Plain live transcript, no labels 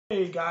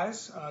Hey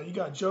guys, you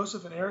got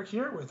Joseph and Eric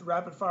here with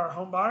Rapid Fire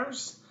Home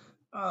Buyers.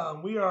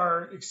 We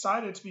are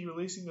excited to be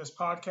releasing this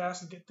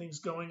podcast and get things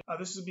going.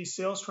 This will be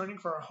sales training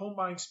for our home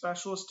buying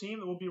specialist team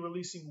that we'll be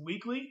releasing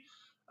weekly.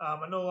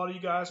 I know a lot of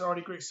you guys are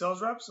already great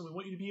sales reps, and we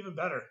want you to be even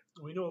better.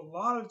 We know a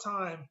lot of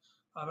time,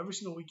 every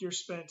single week you're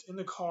spent in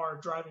the car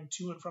driving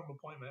to and from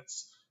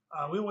appointments.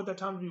 We don't want that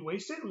time to be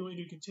wasted. We want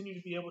you to continue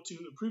to be able to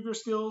improve your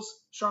skills,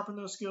 sharpen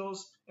those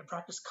skills, and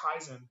practice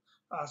Kaizen.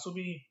 So we'll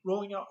be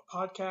rolling out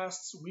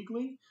podcasts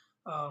weekly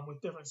with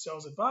different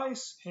sales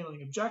advice,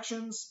 handling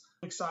objections.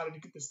 I'm excited to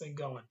get this thing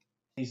going.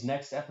 These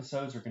next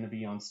episodes are going to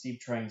be on Steve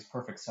Trang's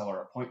Perfect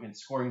Seller Appointment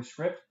Scoring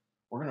Script.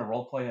 We're going to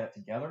role play that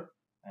together,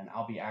 and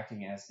I'll be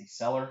acting as the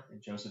seller,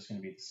 and Joseph's going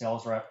to be the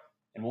sales rep,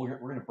 and we're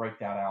going to break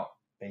that out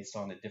based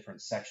on the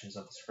different sections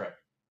of the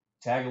script.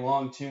 Tag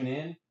along, tune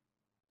in,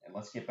 and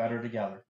let's get better together.